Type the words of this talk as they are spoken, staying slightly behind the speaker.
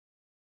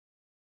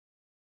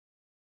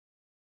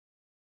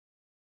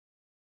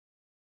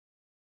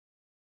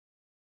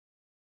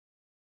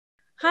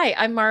Hi,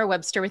 I'm Mara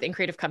Webster with In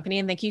Creative Company,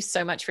 and thank you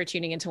so much for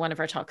tuning into one of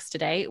our talks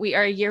today. We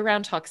are a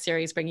year-round talk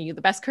series bringing you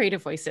the best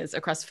creative voices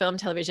across film,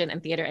 television,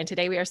 and theater. And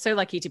today we are so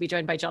lucky to be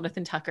joined by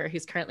Jonathan Tucker,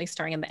 who's currently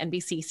starring in the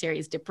NBC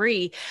series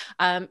Debris.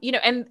 And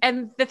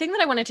the thing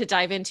that I wanted to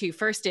dive into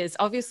first is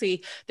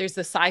obviously there's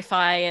the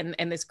sci-fi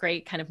and this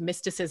great kind of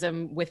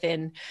mysticism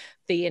within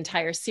the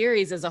entire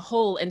series as a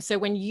whole. And so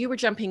when you were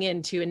jumping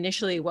into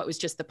initially what was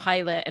just the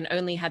pilot and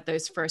only had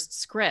those first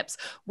scripts,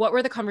 what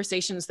were the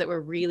conversations that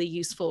were really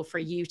useful for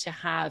you to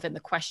have and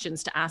the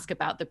questions to ask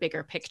about the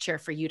bigger picture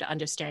for you to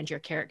understand your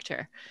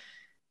character?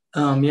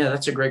 Yeah,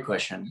 that's a great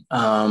question.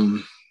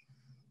 When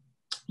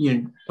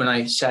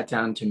I sat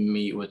down to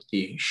meet with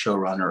the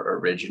showrunner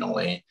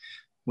originally,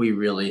 we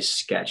really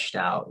sketched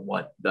out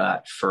what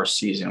that first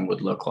season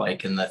would look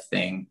like. And the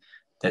thing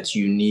that's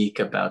unique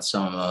about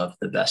some of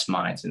the best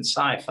minds in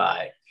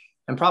sci-fi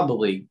and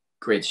probably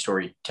great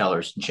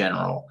storytellers in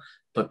general,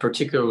 but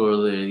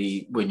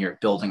particularly when you're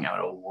building out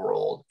a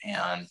world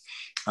and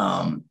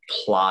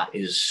plot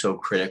is so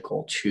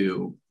critical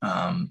to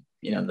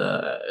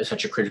the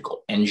such a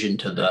critical engine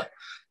to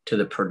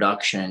the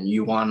production.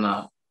 You want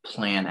to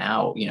plan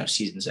out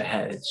seasons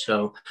ahead.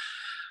 So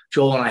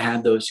Joel and I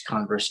had those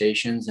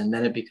conversations, and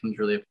then it becomes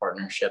really a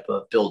partnership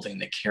of building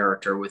the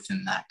character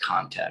within that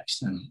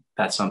context. And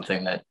that's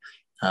something that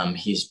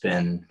he's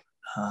been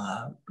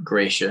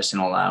gracious in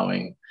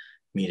allowing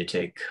me to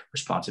take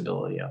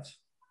responsibility of.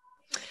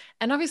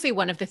 And obviously,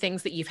 one of the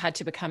things that you've had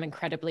to become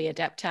incredibly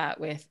adept at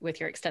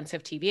with your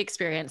extensive TV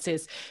experience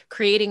is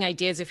creating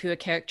ideas of who a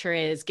character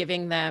is,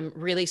 giving them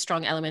really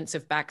strong elements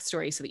of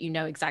backstory so that you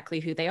know exactly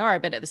who they are,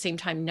 but at the same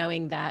time,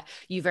 knowing that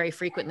you very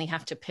frequently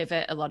have to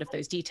pivot a lot of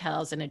those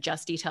details and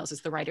adjust details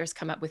as the writers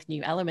come up with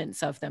new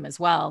elements of them as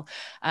well.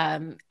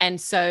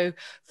 And so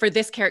for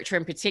this character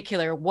in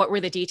particular, what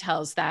were the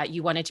details that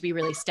you wanted to be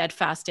really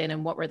steadfast in,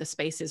 and what were the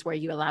spaces where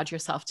you allowed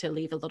yourself to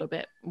leave a little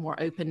bit more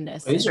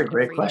openness These are and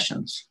great freedom?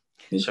 questions.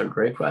 These are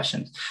great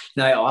questions.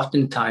 Now, I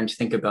oftentimes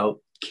think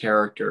about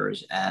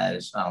characters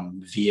as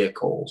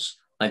vehicles,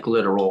 like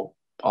literal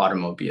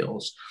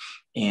automobiles,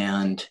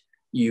 and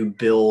you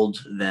build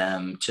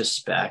them to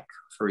spec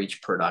for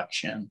each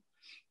production.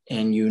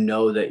 And you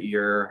know that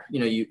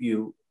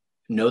you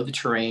know the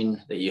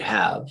terrain that you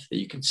have that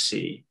you can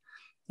see,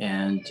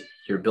 and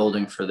you're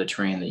building for the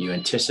terrain that you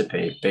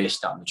anticipate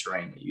based on the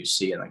terrain that you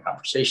see and the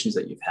conversations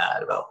that you've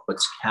had about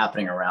what's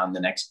happening around the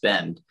next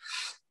bend.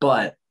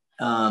 But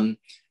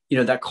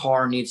that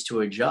car needs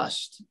to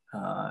adjust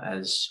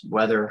as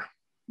weather,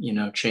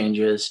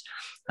 changes,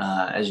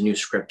 as new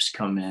scripts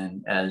come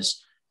in,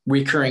 as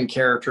recurring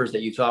characters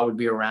that you thought would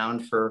be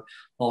around for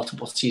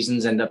multiple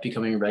seasons end up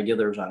becoming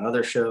regulars on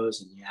other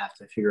shows, and you have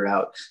to figure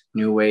out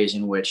new ways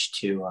in which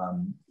to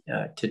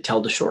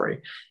tell the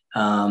story.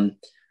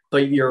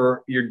 But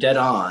you're dead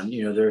on.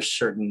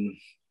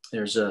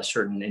 There's a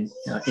certain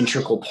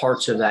integral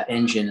parts of that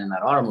engine and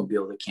that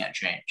automobile that can't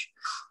change.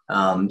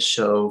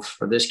 So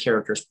for this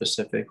character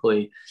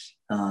specifically,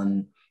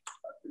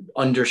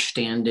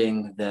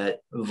 understanding that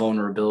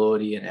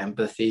vulnerability and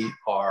empathy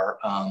are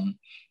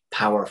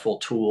powerful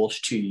tools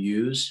to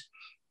use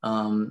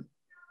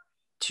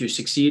to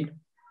succeed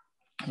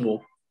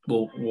will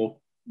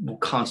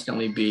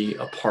constantly be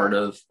a part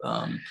of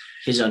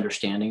his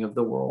understanding of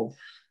the world,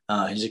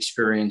 his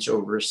experience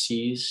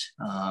overseas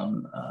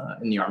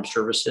in the armed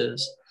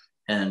services,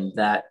 and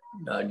that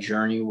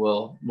journey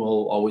will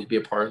always be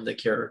a part of the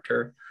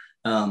character.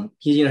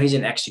 He's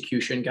an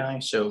execution guy,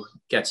 so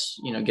gets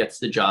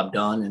the job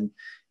done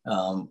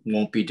and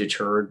won't be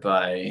deterred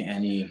by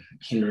any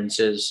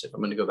hindrances. If I'm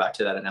going to go back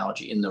to that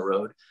analogy, in the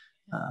road,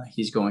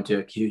 he's going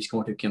to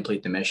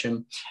complete the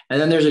mission.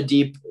 And then there's a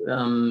deep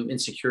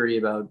insecurity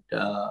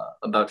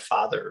about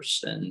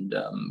fathers and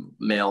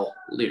male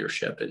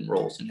leadership and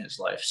roles in his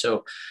life.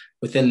 So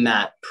within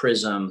that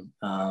prism,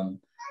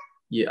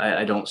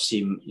 I don't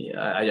see.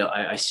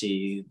 I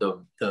see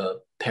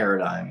the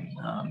paradigm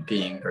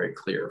being very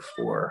clear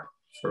for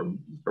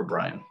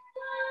Bryan.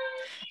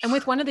 And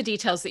with one of the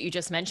details that you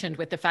just mentioned,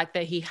 with the fact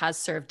that he has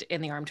served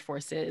in the armed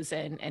forces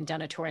and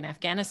done a tour in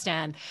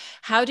Afghanistan,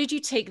 how did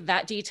you take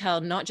that detail,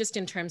 not just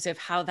in terms of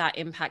how that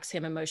impacts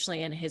him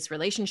emotionally in his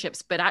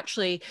relationships, but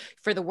actually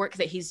for the work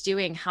that he's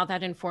doing, how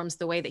that informs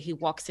the way that he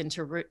walks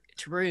into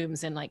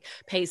rooms and like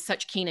pays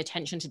such keen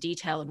attention to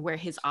detail and where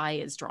his eye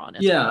is drawn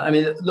as Yeah, well? I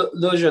mean,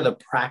 those are the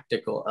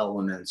practical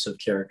elements of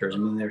characters. I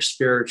mean, there's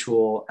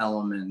spiritual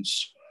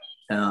elements,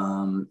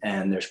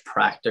 and there's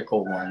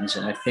practical ones,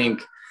 and I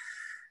think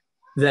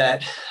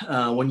that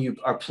when you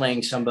are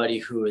playing somebody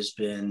who has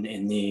been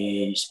in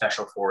the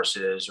special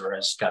forces or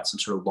has got some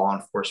sort of law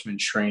enforcement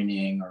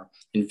training or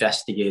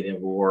investigative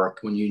work,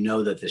 when you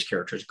know that this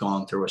character has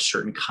gone through a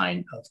certain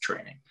kind of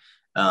training,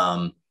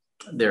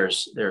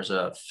 there's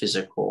a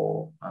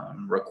physical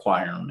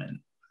requirement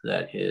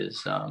that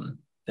is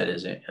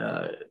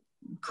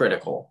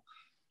critical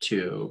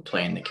to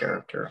playing the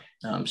character.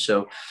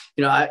 So,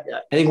 I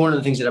think one of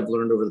the things that I've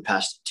learned over the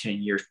past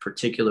 10 years,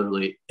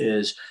 particularly,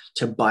 is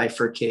to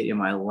bifurcate in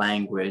my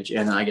language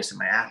and I guess in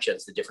my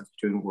actions, the difference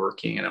between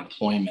working and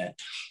employment.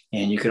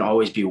 And you can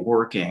always be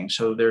working.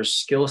 So there's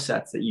skill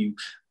sets that you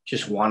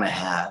just want to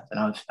have.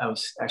 And I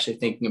was actually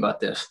thinking about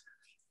this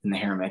in the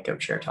hair and makeup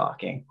chair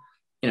talking,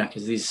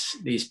 because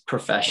these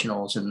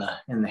professionals in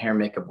the hair,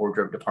 makeup,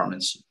 wardrobe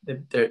departments,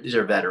 these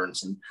are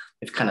veterans, and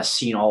they've kind of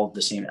seen all of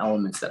the same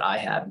elements that I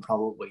have, and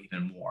probably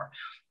even more.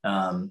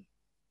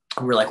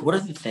 We're like, what are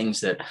the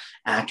things that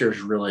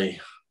actors really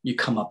you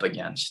come up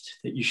against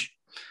that you should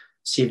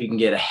see if you can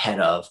get ahead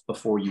of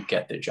before you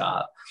get the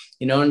job?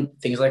 And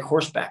things like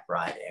horseback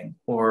riding,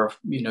 or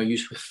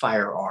use with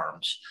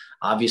firearms,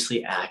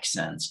 obviously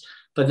accents,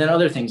 but then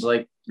other things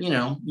like you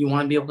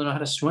want to be able to know how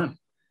to swim.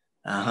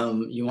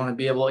 You want to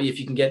be able, if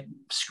you can get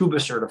scuba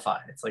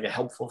certified, it's like a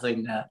helpful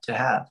thing to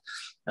have.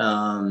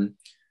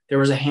 There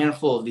was a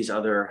handful of these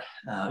other,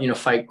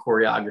 fight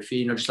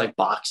choreography, just like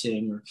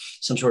boxing or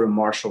some sort of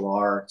martial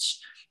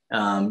arts,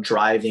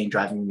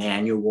 driving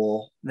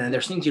manual. And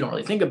there's things you don't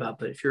really think about,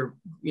 but if you're,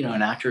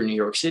 an actor in New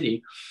York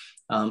City,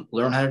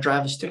 learn how to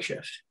drive a stick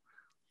shift.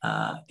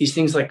 These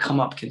things like come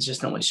up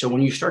consistently. So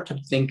when you start to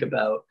think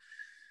about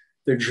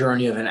the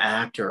journey of an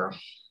actor,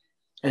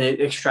 and it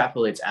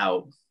extrapolates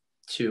out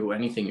to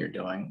anything you're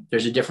doing,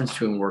 there's a difference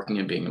between working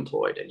and being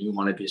employed, and you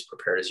want to be as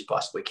prepared as you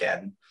possibly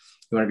can.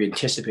 You want to be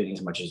anticipating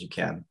as much as you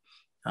can.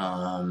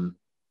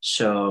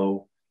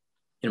 So,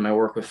 my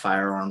work with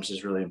firearms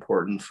is really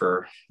important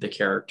for the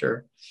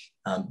character.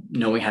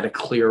 Knowing how to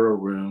clear a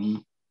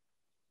room,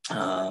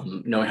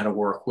 knowing how to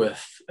work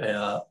with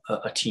a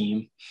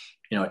team,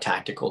 a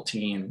tactical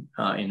team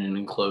in an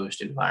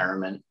enclosed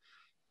environment.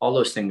 All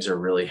those things are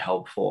really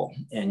helpful,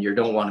 and you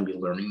don't want to be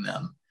learning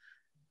them.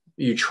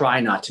 You try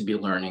not to be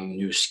learning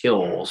new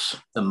skills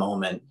the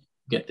moment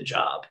you get the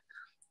job.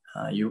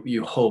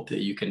 You hope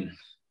that you can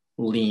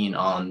lean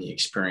on the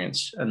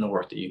experience and the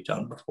work that you've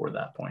done before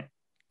that point.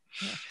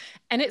 Yeah.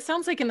 And it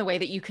sounds like in the way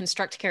that you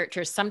construct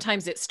characters,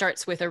 sometimes it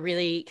starts with a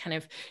really kind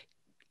of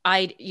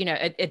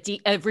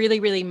a really,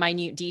 really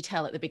minute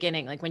detail at the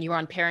beginning, like when you were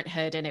on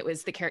Parenthood and it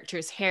was the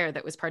character's hair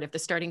that was part of the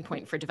starting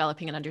point for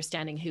developing and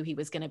understanding who he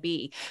was going to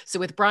be. So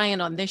with Bryan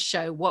on this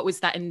show, what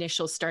was that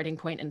initial starting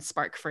point and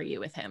spark for you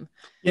with him?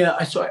 Yeah,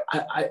 I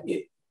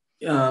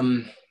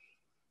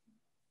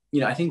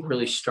think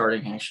really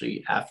starting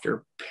actually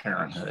after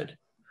Parenthood,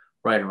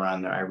 right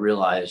around there, I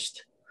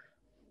realized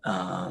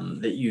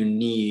that you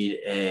need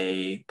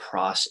a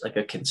process, like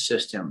a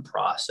consistent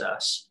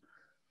process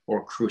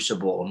or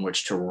crucible in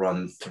which to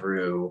run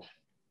through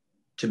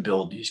to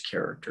build these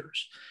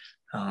characters.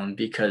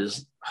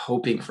 Because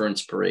hoping for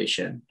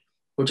inspiration,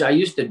 which I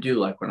used to do,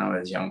 like when I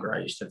was younger, I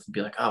used to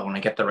be like, oh, when I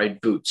get the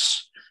right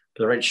boots,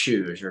 the right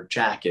shoes or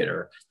jacket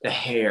or the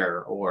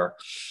hair, or,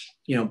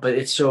 but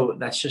it's so,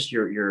 that's just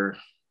you're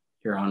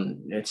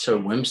on, it's so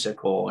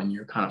whimsical, and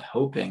you're kind of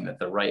hoping that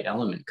the right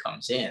element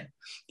comes in,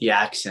 the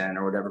accent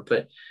or whatever,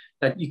 but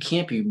that you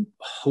can't be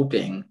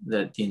hoping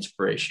that the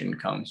inspiration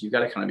comes. You've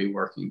got to kind of be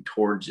working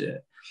towards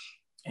it.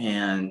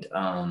 And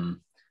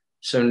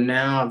so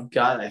now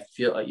I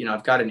feel like,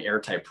 I've got an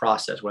airtight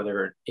process,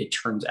 whether it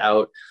turns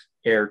out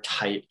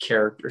airtight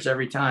characters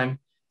every time,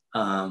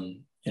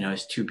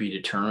 is to be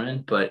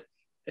determined.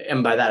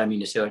 And by that, I mean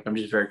to say, like, I'm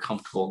just very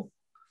comfortable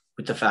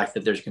with the fact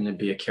that there's going to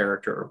be a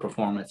character or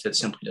performance that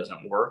simply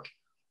doesn't work.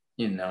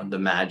 The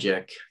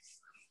magic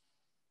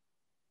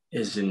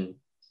is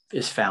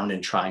found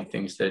in trying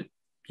things that,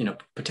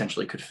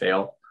 potentially could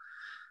fail.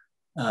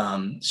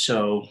 But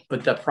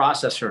the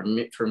process for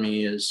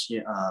me is,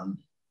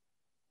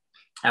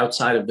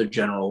 outside of the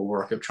general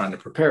work of trying to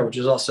prepare, which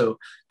is also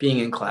being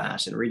in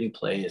class and reading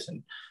plays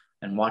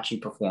and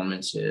watching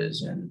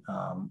performances and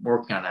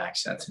working on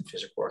accents and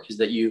physical work, is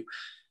that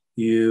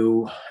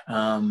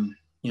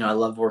I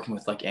love working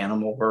with like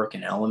animal work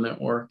and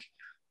element work,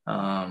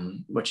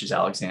 which is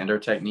Alexander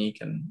technique.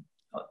 And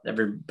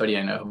everybody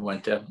I know who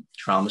went to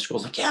drama school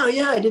is like, yeah,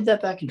 I did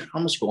that back in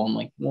drama school. I'm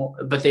like, well,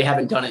 but they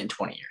haven't done it in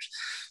 20 years.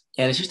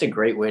 And it's just a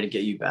great way to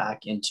get you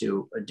back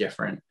into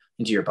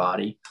your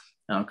body,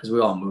 because we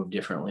all move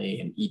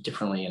differently and eat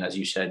differently. And as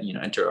you said,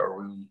 enter a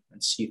room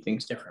and see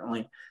things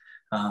differently.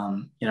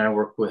 I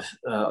work with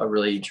a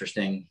really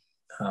interesting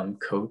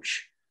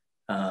coach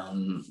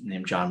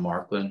named John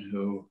Markland,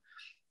 who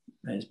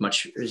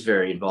is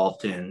very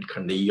involved in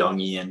kind of the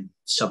Jungian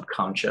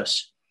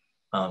subconscious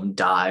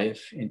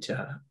dive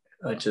into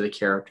the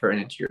character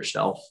and into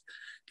yourself,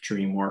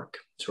 dream work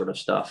sort of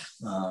stuff.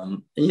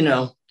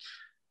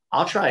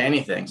 I'll try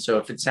anything. So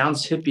if it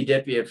sounds hippy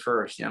dippy at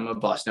first, I'm a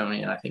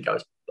Bostonian. I think I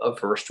was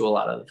averse to a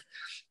lot of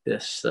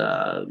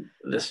a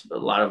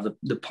lot of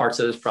the parts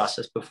of this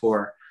process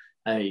before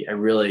I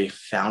really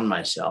found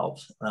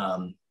myself.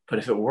 But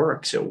if it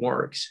works, it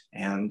works.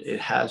 And it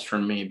has for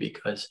me,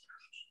 because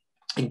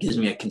it gives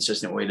me a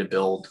consistent way to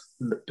build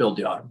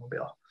the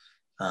automobile.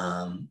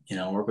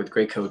 Work with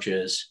great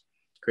coaches,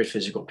 great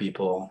physical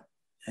people,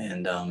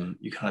 and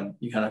you kind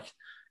of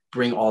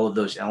bring all of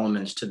those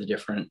elements to the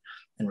different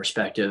and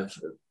respective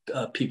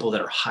people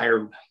that are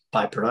hired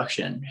by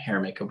production, hair,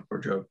 makeup,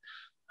 wardrobe,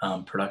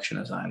 production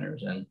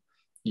designers, and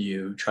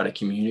you try to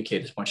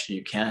communicate as much as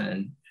you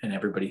can, and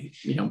everybody,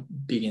 you know,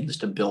 begins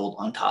to build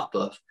on top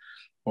of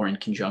or in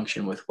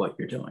conjunction with what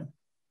you're doing.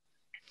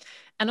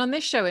 And on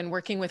this show, in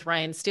working with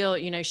Ryan Steele,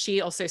 you know,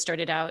 she also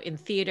started out in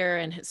theater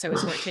and so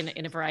has worked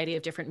in a variety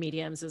of different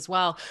mediums as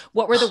well.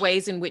 What were the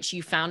ways in which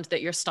you found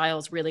that your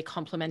styles really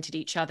complemented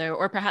each other,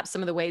 or perhaps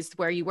some of the ways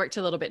where you worked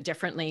a little bit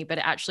differently, but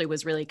it actually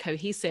was really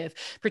cohesive,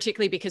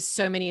 particularly because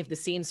so many of the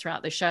scenes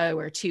throughout the show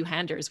are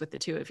two-handers with the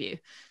two of you?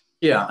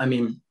 Yeah, I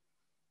mean,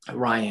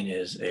 Ryan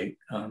is a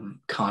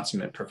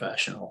consummate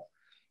professional.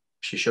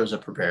 She shows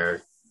up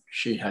prepared.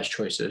 She has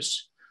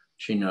choices.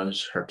 She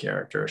knows her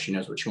character. She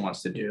knows what she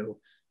wants to do.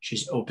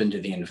 She's open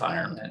to the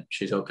environment.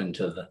 She's open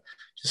to the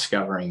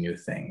discovering new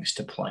things,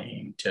 to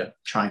playing, to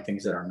trying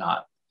things that are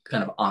not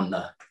kind of on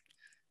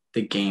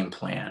the game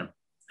plan.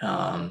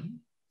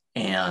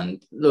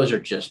 And those are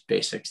just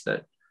basics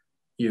that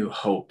you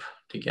hope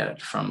to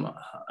get from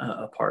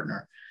a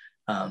partner.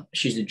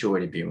 She's a joy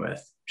to be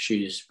with.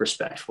 She's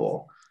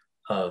respectful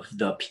of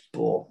the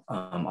people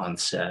on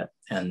set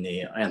and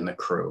the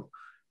crew.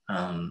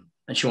 And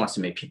she wants to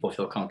make people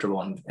feel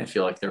comfortable and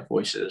feel like their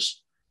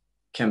voices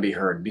can be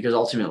heard, because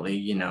ultimately,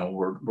 you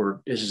know,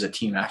 this is a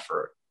team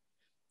effort.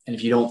 And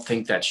if you don't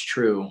think that's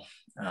true,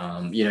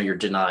 you know, you're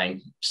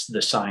denying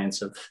the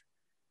science of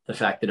the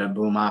fact that a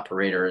boom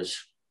operator is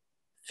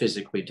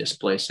physically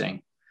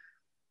displacing,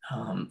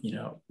 you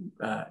know,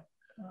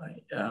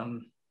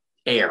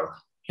 air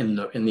in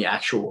the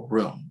actual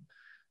room.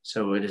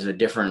 So it is a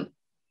different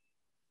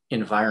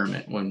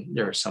environment when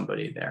there's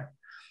somebody there.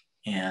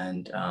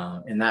 And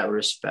in that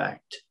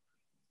respect,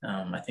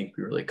 I think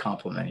we really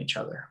complement each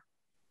other.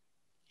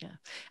 Yeah.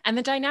 And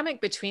the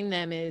dynamic between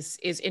them is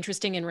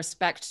interesting in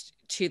respect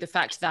to the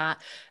fact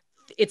that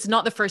it's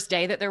not the first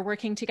day that they're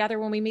working together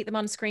when we meet them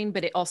on screen,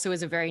 but it also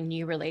is a very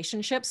new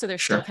relationship. So they're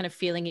still kind of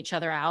feeling each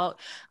other out.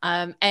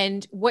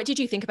 And what did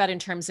you think about in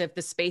terms of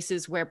the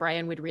spaces where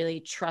Bryan would really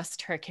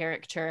trust her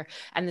character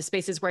and the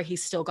spaces where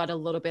he's still got a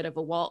little bit of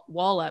a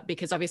wall up?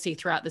 Because obviously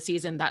throughout the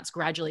season, that's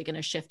gradually going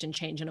to shift and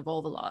change and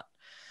evolve a lot.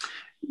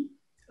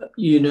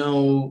 You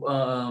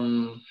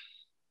know,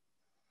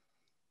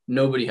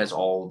 nobody has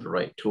all the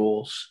right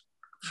tools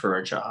for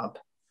a job.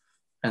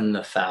 And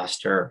the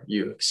faster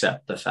you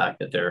accept the fact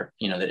that that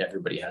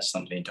everybody has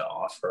something to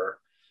offer,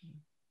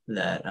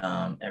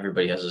 that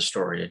everybody has a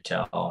story to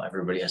tell,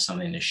 everybody has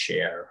something to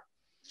share.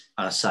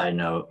 On a side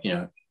note, you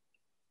know,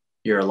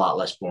 you're a lot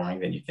less boring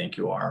than you think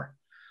you are.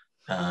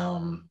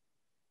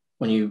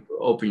 When you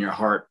open your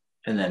heart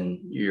and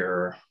then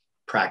your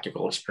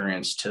practical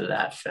experience to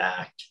that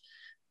fact,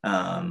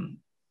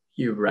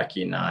 you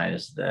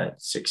recognize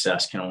that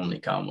success can only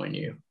come when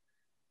you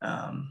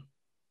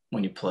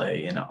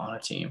play on a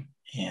team.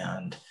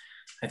 And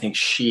I think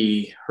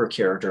her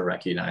character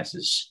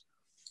recognizes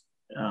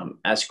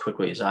as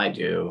quickly as I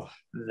do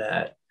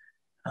that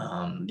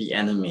the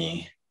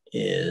enemy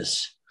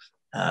is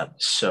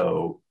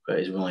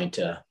willing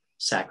to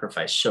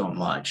sacrifice so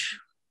much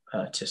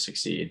to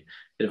succeed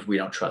that if we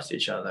don't trust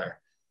each other,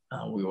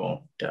 we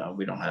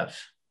don't have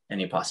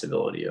any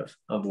possibility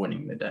of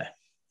winning the day.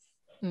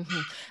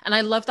 Mm-hmm. And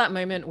I love that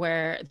moment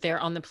where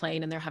they're on the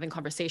plane and they're having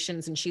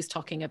conversations and she's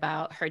talking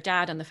about her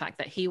dad and the fact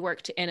that he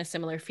worked in a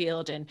similar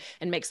field and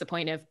makes the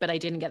point of, but I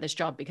didn't get this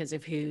job because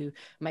of who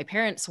my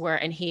parents were.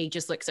 And he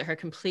just looks at her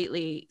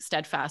completely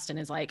steadfast and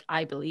is like,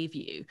 I believe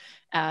you.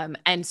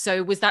 And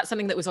so was that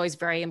something that was always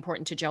very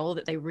important to Joel,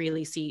 that they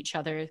really see each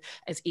other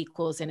as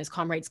equals and as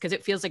comrades? Because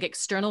it feels like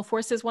external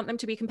forces want them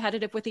to be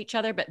competitive with each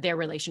other, but their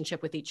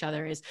relationship with each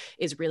other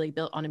is really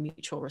built on a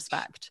mutual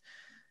respect.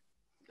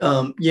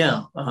 I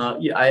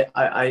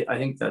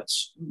think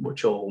that's what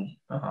Joel's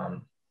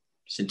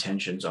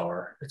intentions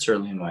are. It's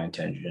certainly my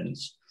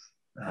intentions.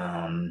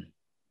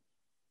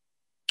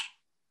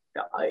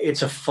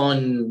 It's a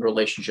fun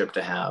relationship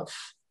to have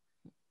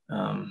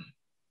on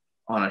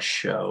a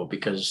show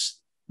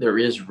because there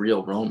is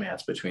real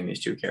romance between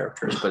these two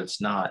characters, but it's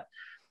not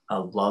a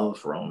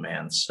love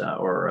romance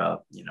or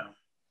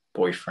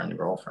boyfriend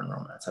girlfriend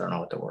romance. I don't know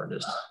what the word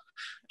is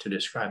to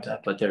describe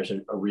that, but there's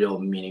a real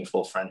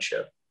meaningful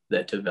friendship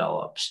that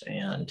develops,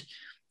 and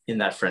in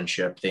that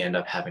friendship they end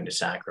up having to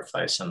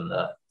sacrifice some of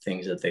the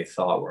things that they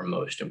thought were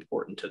most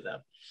important to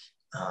them.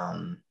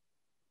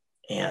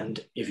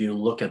 And if you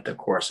look at the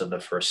course of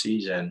the first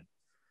season,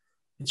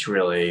 it's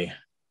really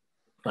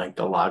like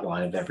the log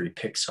line of every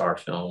Pixar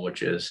film,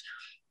 which is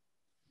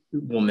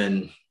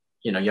young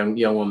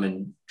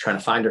woman trying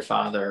to find her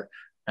father,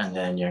 and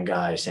then young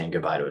guy saying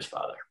goodbye to his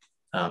father.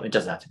 It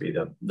doesn't have to be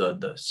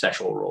the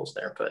sexual roles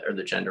there, or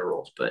the gender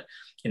roles, but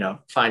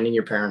finding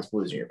your parents,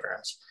 losing your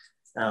parents,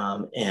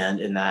 and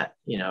in that,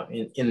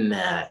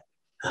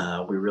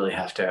 we really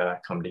have to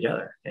come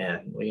together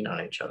and lean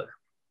on each other.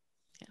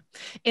 Yeah.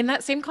 In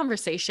that same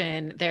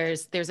conversation,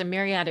 there's a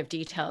myriad of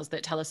details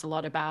that tell us a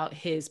lot about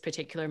his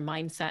particular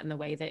mindset and the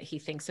way that he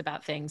thinks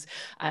about things.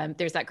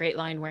 There's that great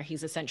line where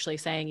he's essentially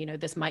saying, you know,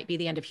 this might be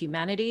the end of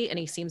humanity, and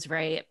he seems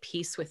very at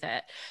peace with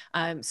it.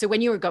 So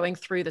when you were going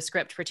through the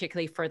script,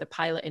 particularly for the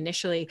pilot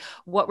initially,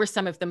 what were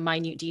some of the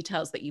minute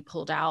details that you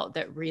pulled out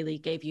that really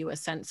gave you a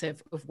sense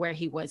of where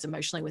he was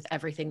emotionally with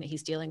everything that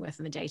he's dealing with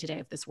in the day-to-day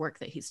of this work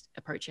that he's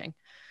approaching?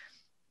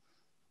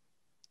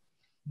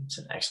 It's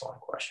an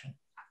excellent question.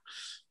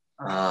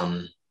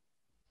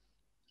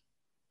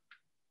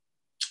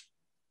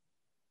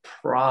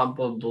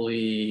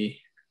 Probably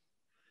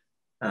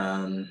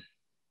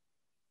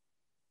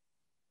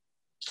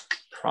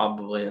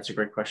that's a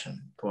great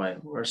question. Boy,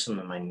 what are some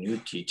of my new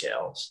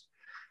details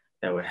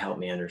that would help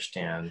me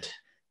understand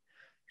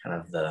kind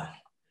of the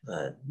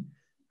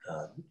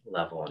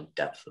level and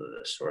depth of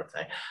this sort of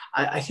thing?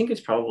 I think it's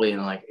probably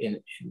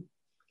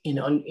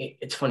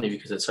it's funny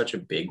because it's such a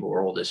big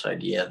world, this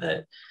idea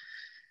that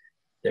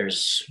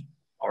there's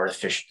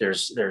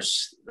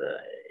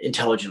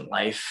intelligent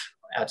life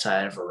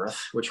outside of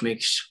Earth, which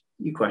makes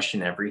you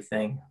question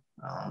everything,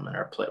 and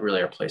our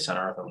place on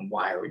Earth, and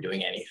why are we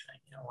doing anything?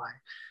 You know,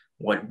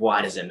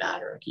 why does it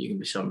matter? You can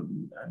be so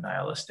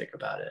nihilistic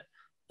about it.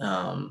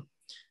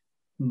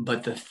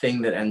 But the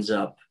thing that ends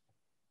up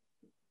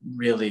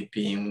really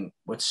being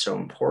what's so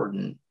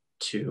important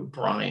to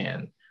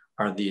Bryan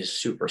are these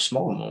super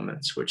small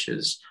moments, which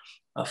is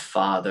a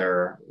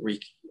father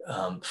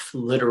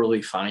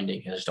literally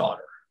finding his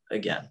daughter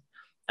again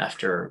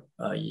after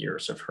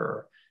years of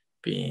her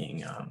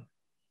being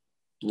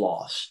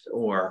lost,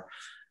 or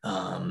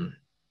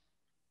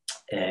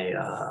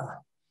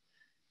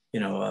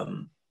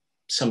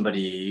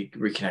somebody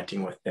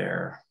reconnecting with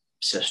their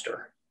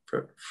sister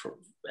for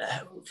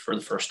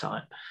the first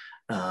time.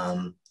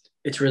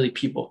 It's really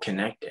people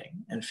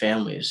connecting and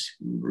families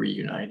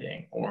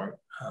reuniting, or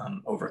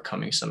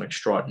overcoming some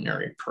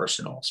extraordinary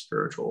personal,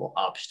 spiritual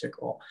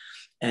obstacle,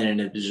 and in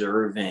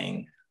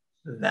observing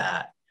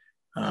that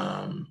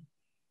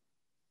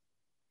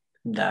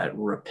that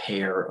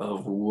repair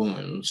of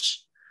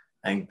wounds,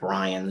 I think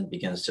Bryan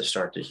begins to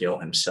start to heal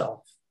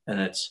himself. And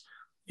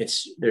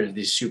there's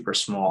these super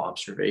small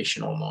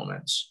observational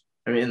moments.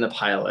 I mean, in the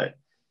pilot,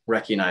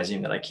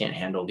 recognizing that I can't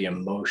handle the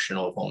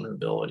emotional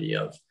vulnerability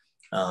of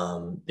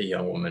the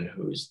young woman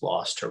who's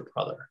lost her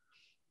brother,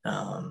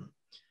 and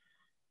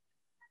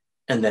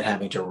then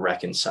having to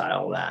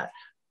reconcile that.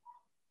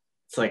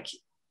 It's like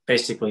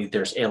basically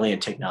there's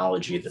alien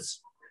technology that's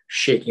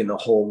shaking the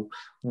whole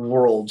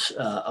world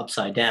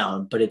upside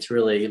down, but it's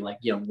really like,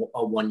 you know,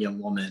 one young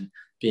woman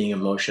being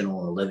emotional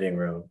in the living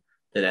room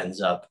that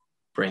ends up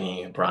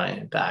bringing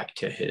Bryan back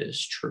to his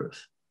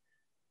truth.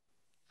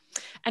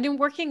 And in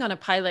working on a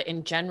pilot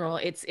in general,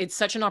 it's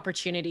such an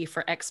opportunity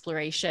for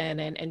exploration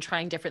and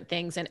trying different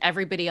things. And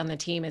everybody on the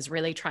team is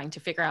really trying to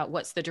figure out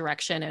what's the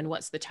direction and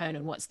what's the tone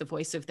and what's the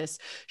voice of this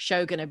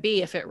show going to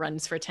be if it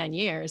runs for 10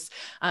 years.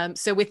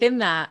 So within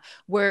that,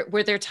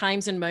 were there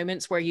times and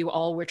moments where you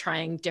all were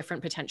trying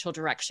different potential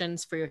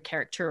directions for your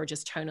character, or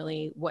just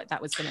tonally what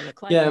that was going to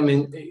look like? Yeah, I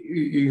mean,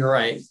 you're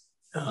right.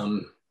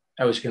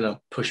 I was going to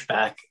push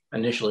back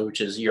initially, which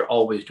is you're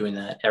always doing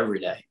that every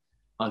day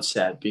on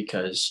set,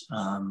 because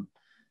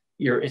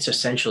it's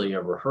essentially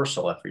a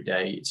rehearsal every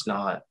day. It's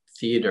not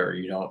theater.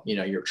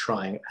 You're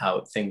trying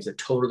out things that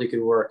totally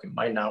could work and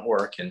might not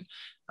work. And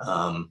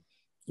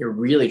you're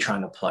really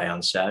trying to play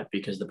on set,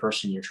 because the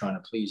person you're trying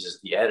to please is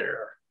the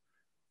editor.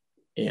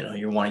 You know,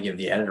 you want to give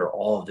the editor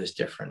all of this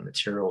different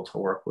material to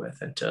work with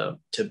and to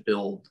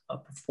build a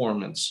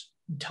performance,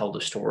 tell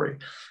the story.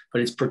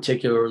 But it's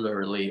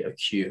particularly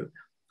acute,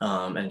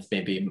 and it's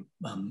maybe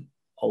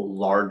a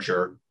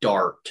larger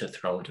dart to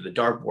throw into the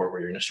dartboard, where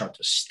you're going to start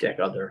to stick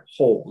other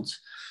holds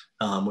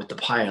with the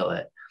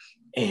pilot.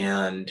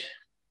 And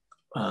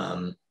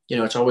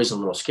it's always a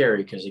little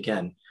scary, because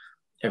again,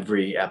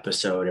 every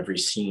episode, every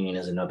scene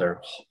is another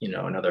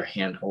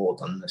handhold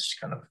on this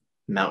kind of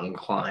mountain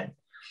climb.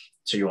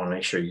 So you want to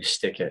make sure you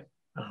stick it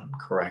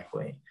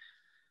correctly.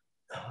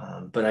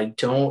 But I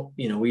don't,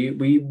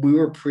 we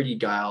were pretty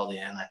dialed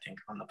in, I think,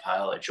 on the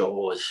pilot.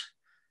 Joel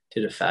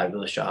did a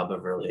fabulous job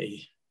of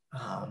really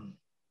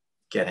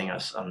getting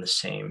us on the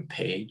same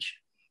page.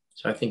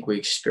 So I think we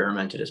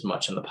experimented as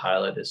much on the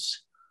pilot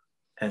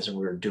as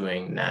we're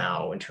doing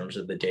now in terms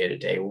of the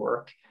day-to-day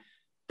work.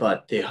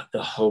 But the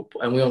hope,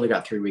 and we only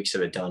got 3 weeks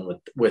of it done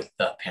with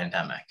the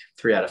pandemic,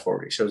 3 out of 4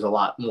 weeks. So it was a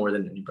lot more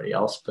than anybody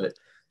else, but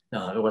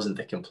it wasn't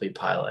the complete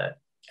pilot.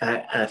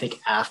 And I think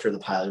after the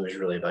pilot, it was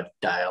really about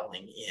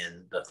dialing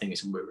in the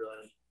things we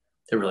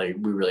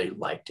really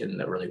liked and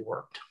that really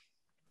worked.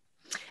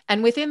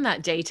 And within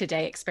that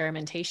day-to-day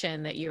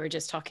experimentation that you were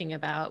just talking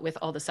about with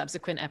all the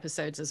subsequent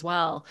episodes as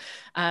well,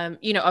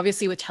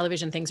 obviously with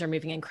television, things are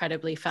moving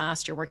incredibly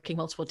fast. You're working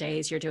multiple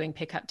days, you're doing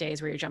pickup days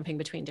where you're jumping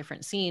between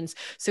different scenes.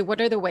 So what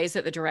are the ways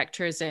that the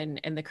directors and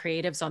the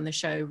creatives on the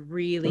show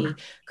really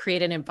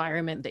create an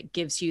environment that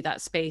gives you that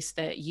space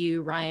that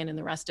you, Ryan, and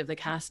the rest of the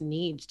cast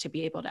need to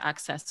be able to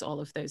access all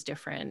of those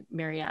different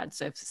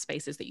myriads of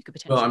spaces that you could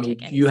potentially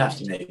take any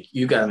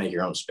you got to make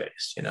your own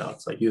space.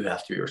 It's like you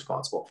have to be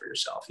responsible for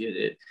yourself.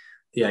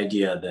 The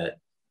idea that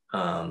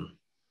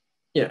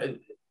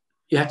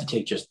you have to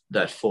take just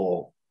that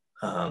full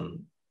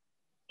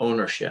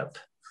ownership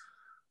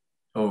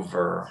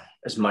over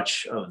as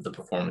much of the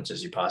performance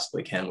as you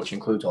possibly can, which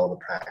includes all the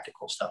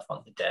practical stuff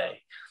on the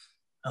day.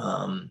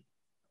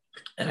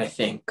 And I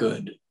think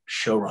good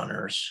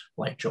showrunners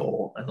like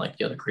Joel and like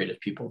the other creative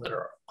people that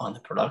are on the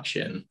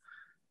production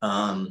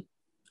are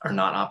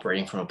not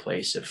operating from a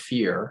place of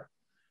fear,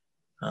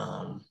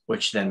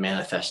 which then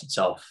manifests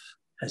itself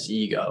as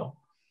ego.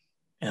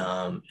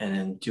 And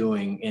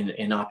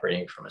in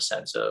operating from a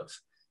sense of,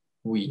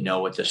 we know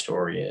what the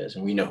story is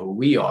and we know who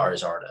we are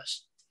as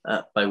artists.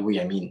 By we,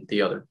 I mean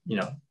the other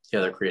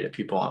creative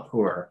people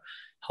who are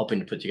helping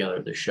to put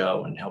together the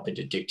show and helping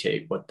to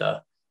dictate what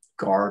the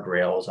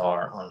guardrails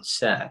are on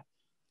set.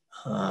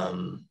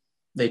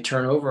 They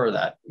turn over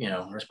that,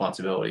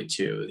 responsibility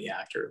to the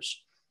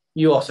actors.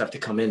 You also have to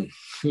come in,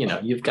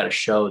 you've got to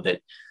show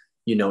that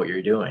you know what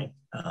you're doing,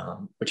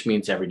 which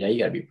means every day you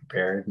got to be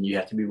prepared and you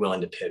have to be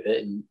willing to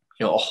pivot. And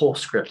a whole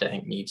script, I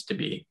think, needs to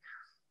be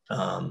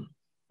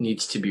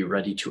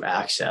ready to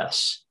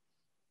access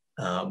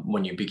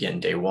when you begin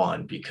day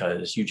one,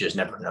 because you just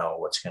never know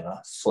what's going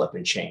to flip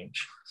and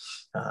change.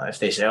 If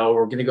they say, "Oh,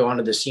 we're going to go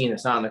onto the scene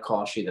that's not on the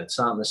call sheet, that's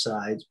not on the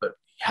sides, but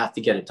you have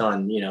to get it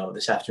done,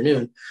 this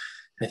afternoon,"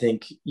 I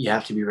think you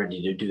have to be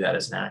ready to do that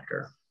as an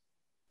actor.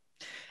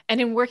 And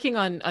in working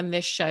on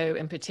this show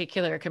in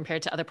particular,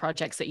 compared to other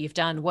projects that you've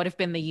done, what have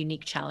been the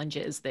unique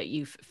challenges that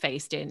you've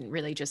faced in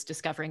really just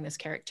discovering this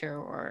character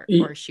or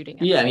shooting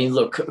episodes? Yeah, I mean,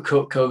 look,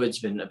 COVID's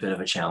been a bit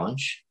of a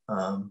challenge.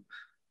 And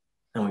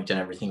we've done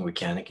everything we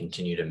can to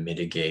continue to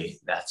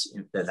mitigate that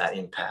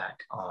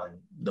impact on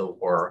the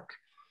work.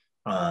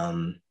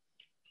 Trying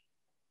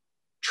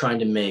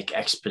to make the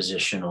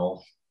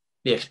expositional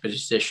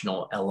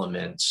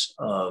elements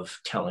of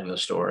telling the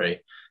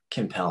story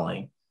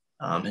compelling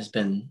has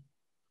been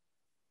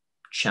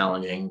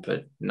challenging,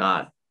 but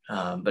not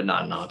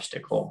an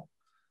obstacle.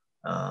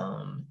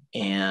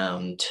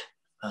 And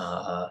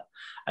I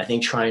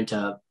think trying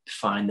to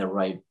find the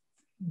right,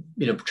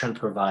 trying to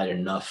provide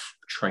enough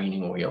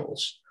training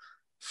wheels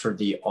for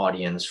the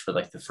audience for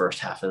like the first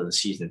half of the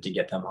season to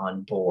get them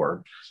on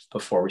board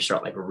before we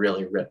start like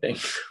really ripping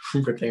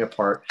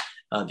apart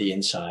the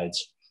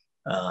insides.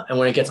 And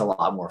when it gets a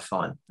lot more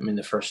fun, I mean,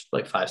 the first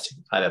like five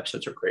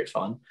episodes are great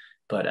fun,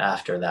 but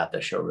after that, the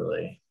show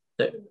really,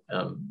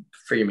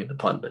 forgive me the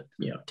pun, but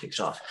takes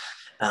off.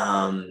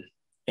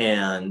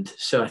 And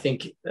so I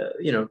think,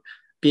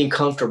 being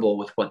comfortable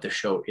with what the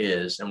show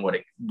is and what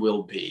it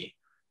will be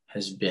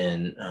has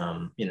been,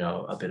 a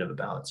bit of a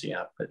balancing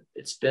act, but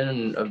it's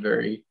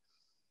really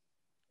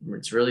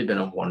been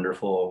a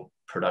wonderful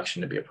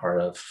production to be a part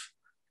of,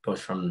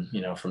 both from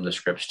the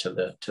scripts to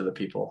the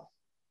people.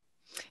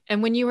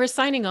 And when you were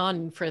signing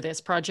on for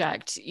this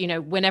project,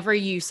 whenever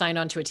you sign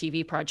on to a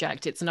TV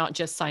project, it's not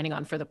just signing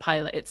on for the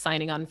pilot, it's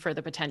signing on for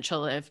the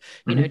potential of,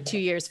 2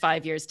 years,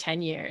 5 years,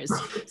 10 years.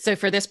 So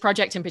for this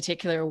project in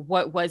particular,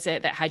 what was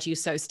it that had you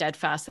so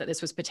steadfast that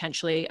this was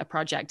potentially a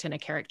project and a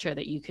character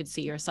that you could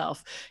see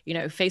yourself,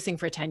 facing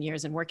for 10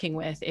 years and working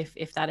with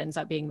if that ends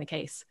up being the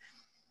case?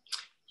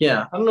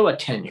 Yeah, I don't know about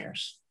 10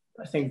 years.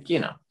 I think,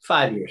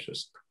 5 years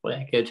was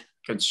probably a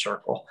good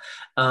circle.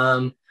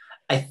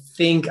 I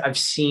think I've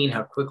seen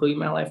how quickly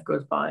my life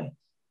goes by.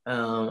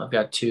 I've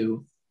got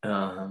 2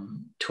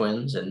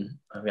 twins and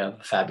I've got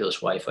a fabulous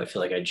wife. I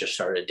feel like I just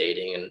started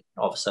dating and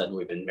all of a sudden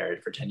we've been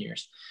married for 10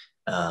 years.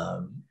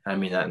 I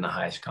mean that in the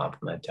highest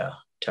compliment to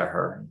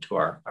her and to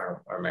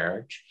our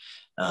marriage.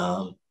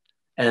 And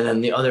then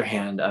on the other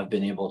hand, I've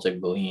been able to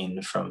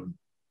glean from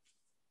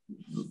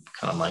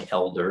kind of my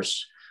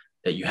elders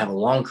that you have a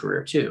long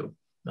career too,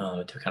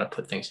 to kind of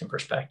put things in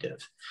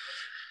perspective.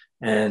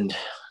 And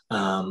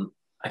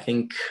I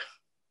think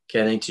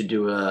getting to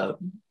do a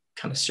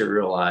kind of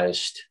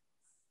serialized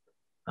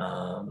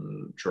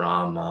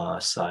drama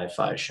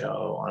sci-fi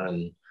show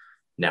on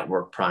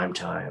network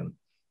primetime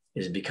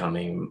is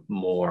becoming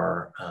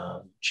more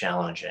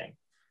challenging.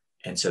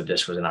 And so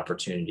this was an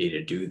opportunity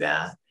to do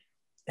that.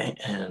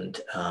 And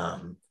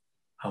I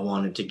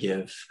wanted to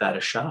give that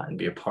a shot and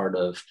be a part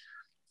of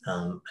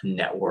a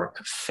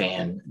network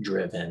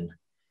fan-driven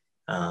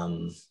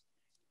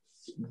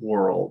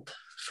world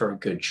for a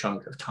good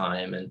chunk of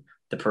time. And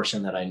the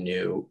person that I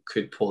knew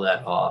could pull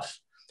that off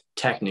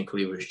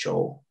technically was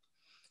Joel.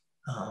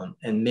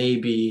 And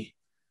maybe,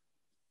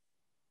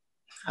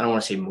 I don't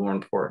want to say more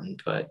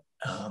important, but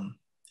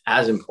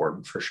as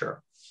important for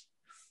sure.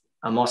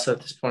 I'm also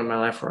at this point in my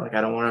life where like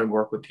I don't want to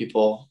work with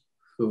people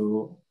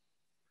who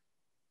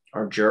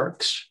are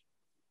jerks.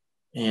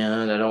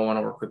 And I don't want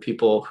to work with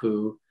people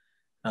who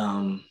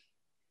don't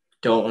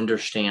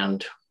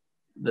understand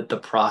that the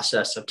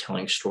process of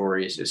telling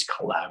stories is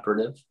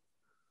collaborative,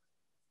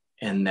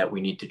 and that we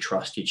need to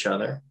trust each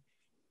other,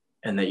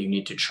 and that you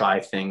need to try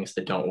things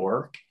that don't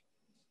work,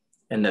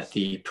 and that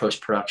the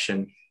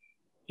post-production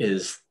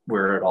is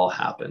where it all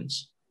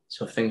happens.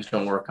 So if things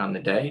don't work on the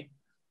day,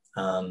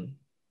 you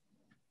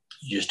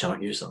just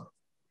don't use them.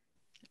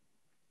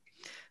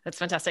 That's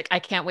fantastic. I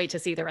can't wait to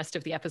see the rest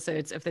of the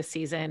episodes of this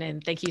season.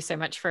 And thank you so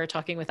much for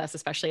talking with us,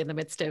 especially in the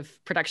midst of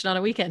production on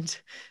a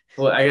weekend.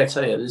 Well, I got to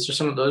tell you, those are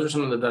some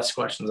of the best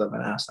questions I've been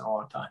asked in a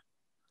long time.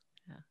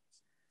 Yeah.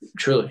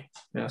 Truly.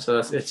 Yeah. So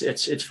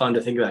it's fun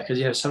to think about,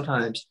 because,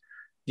 sometimes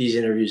these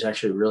interviews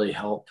actually really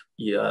help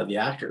the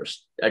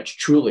actors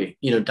truly,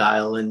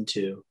 dial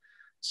into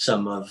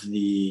some of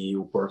the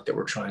work that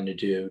we're trying to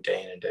do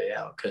day in and day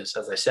out. Because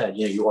as I said,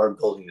 you are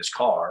building this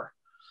car,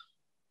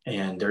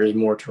 and there is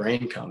more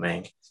terrain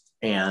coming.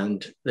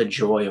 And the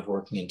joy of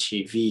working in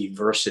TV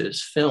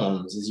versus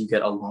films is you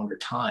get a longer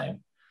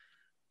time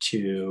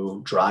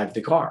to drive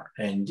the car,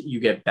 and you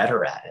get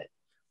better at it,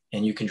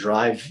 and you can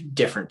drive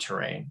different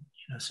terrain.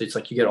 So it's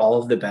like you get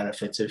all of the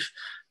benefits of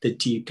the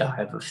deep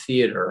dive of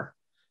theater,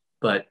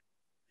 but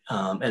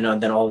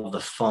and then all of the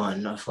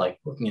fun of like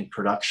working in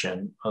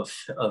production of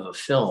a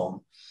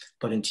film.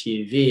 But in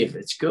TV, if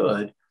it's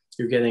good,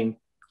 you're getting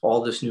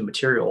all this new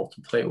material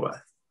to play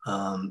with.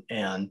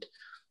 And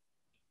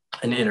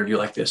an interview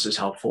like this is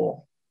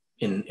helpful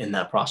in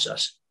that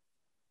process.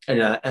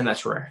 And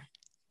that's rare.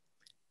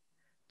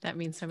 That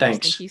means so much.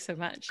 Thanks. Thank you so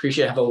much.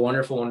 Appreciate it. Have a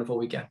wonderful, wonderful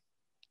weekend.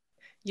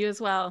 You as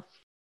well.